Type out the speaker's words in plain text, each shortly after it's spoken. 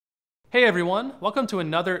Hey everyone, welcome to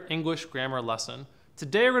another English grammar lesson.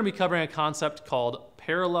 Today we're going to be covering a concept called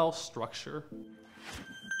parallel structure.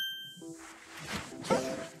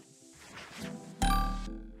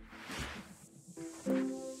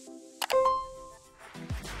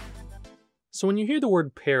 So when you hear the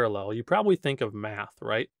word parallel, you probably think of math,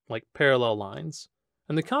 right? Like parallel lines.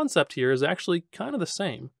 And the concept here is actually kind of the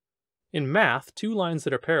same. In math, two lines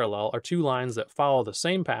that are parallel are two lines that follow the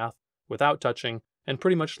same path without touching and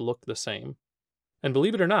pretty much look the same. And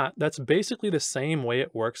believe it or not, that's basically the same way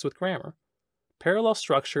it works with grammar. Parallel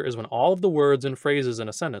structure is when all of the words and phrases in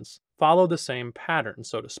a sentence follow the same pattern,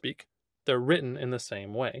 so to speak. They're written in the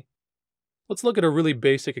same way. Let's look at a really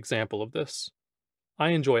basic example of this. I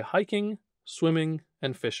enjoy hiking, swimming,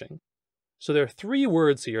 and fishing. So there are three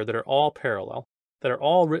words here that are all parallel, that are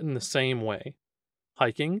all written the same way.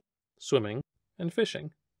 Hiking, swimming, and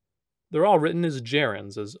fishing. They're all written as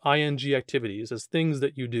gerunds, as ing activities, as things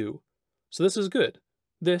that you do. So this is good.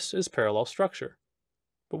 This is parallel structure.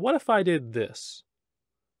 But what if I did this?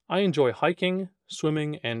 I enjoy hiking,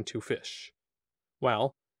 swimming, and to fish.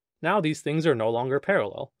 Well, now these things are no longer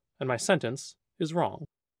parallel, and my sentence is wrong.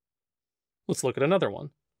 Let's look at another one.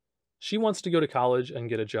 She wants to go to college and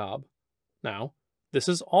get a job. Now, this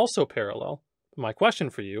is also parallel, but my question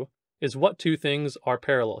for you is what two things are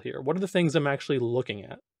parallel here? What are the things I'm actually looking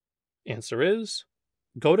at? Answer is,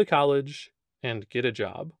 go to college and get a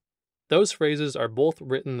job. Those phrases are both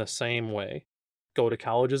written the same way. Go to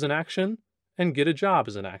college is an action, and get a job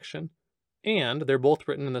is an action. And they're both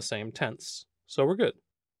written in the same tense, so we're good.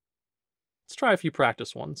 Let's try a few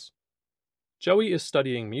practice ones. Joey is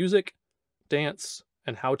studying music, dance,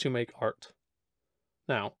 and how to make art.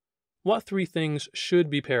 Now, what three things should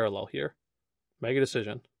be parallel here? Make a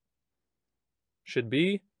decision. Should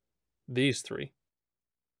be these three.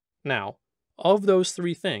 Now, of those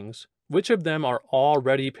three things, which of them are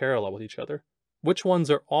already parallel with each other? Which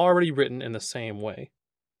ones are already written in the same way?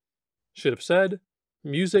 Should have said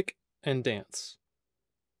music and dance.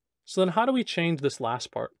 So then how do we change this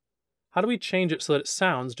last part? How do we change it so that it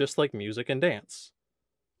sounds just like music and dance?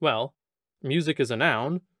 Well, music is a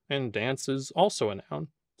noun, and dance is also a noun.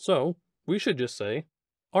 So we should just say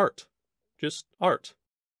art. Just art.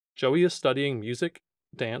 Joey is studying music,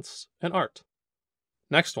 dance, and art.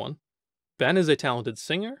 Next one. Ben is a talented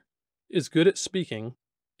singer, is good at speaking,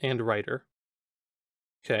 and writer.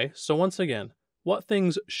 Okay, so once again, what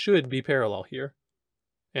things should be parallel here?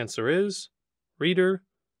 Answer is reader,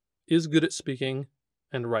 is good at speaking,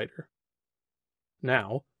 and writer.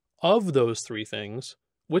 Now, of those three things,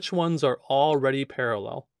 which ones are already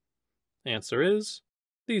parallel? Answer is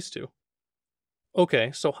these two.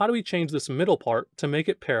 Okay, so how do we change this middle part to make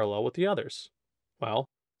it parallel with the others? Well,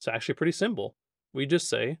 it's actually pretty simple. We just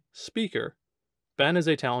say speaker. Ben is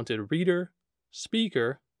a talented reader,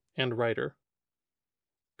 speaker, and writer.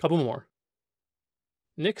 Couple more.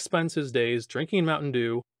 Nick spends his days drinking Mountain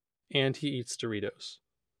Dew, and he eats Doritos.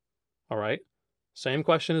 Alright, same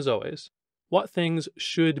question as always. What things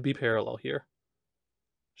should be parallel here?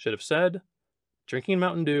 Should have said, drinking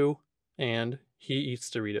Mountain Dew, and he eats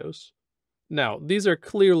Doritos. Now, these are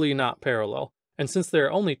clearly not parallel, and since there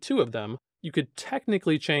are only two of them, you could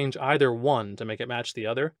technically change either one to make it match the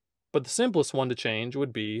other, but the simplest one to change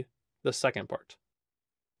would be the second part.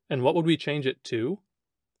 And what would we change it to?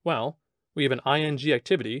 Well, we have an ing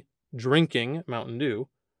activity, drinking Mountain Dew,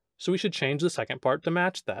 so we should change the second part to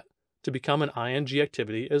match that, to become an ing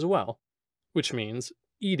activity as well, which means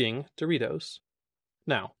eating Doritos.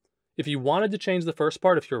 Now, if you wanted to change the first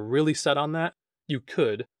part, if you're really set on that, you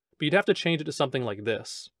could, but you'd have to change it to something like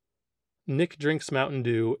this. Nick drinks Mountain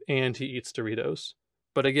Dew and he eats Doritos.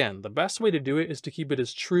 But again, the best way to do it is to keep it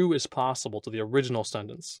as true as possible to the original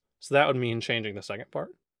sentence, so that would mean changing the second part.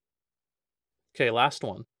 Okay, last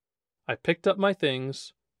one. I picked up my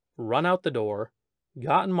things, run out the door,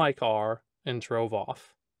 got in my car, and drove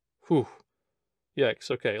off. Whew.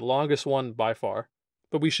 Yikes, okay, longest one by far.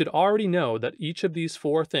 But we should already know that each of these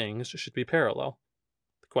four things should be parallel.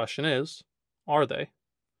 The question is, are they?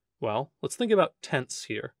 Well, let's think about tense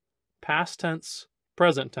here. Past tense,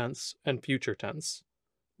 present tense, and future tense.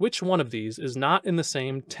 Which one of these is not in the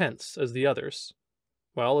same tense as the others?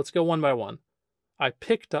 Well, let's go one by one. I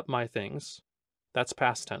picked up my things. That's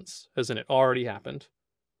past tense, as in it already happened.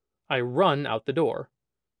 I run out the door.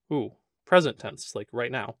 Ooh, present tense, like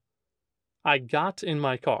right now. I got in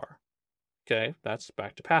my car. Okay, that's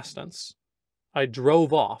back to past tense. I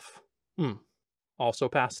drove off. Also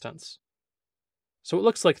past tense. So it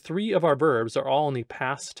looks like three of our verbs are all in the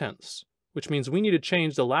past tense, which means we need to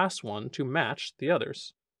change the last one to match the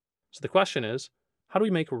others. So the question is, how do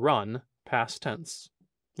we make run past tense?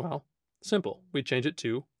 Well, simple. We change it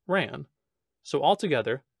to ran. So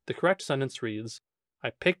altogether, the correct sentence reads, I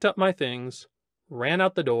picked up my things, ran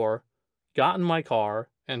out the door, got in my car,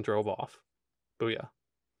 and drove off. Booyah.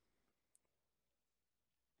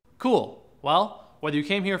 Cool. Well, whether you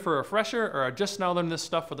came here for a refresher or are just now learning this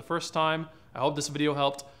stuff for the first time, I hope this video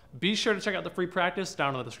helped. Be sure to check out the free practice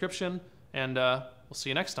down in the description, and we'll see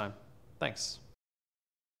you next time. Thanks.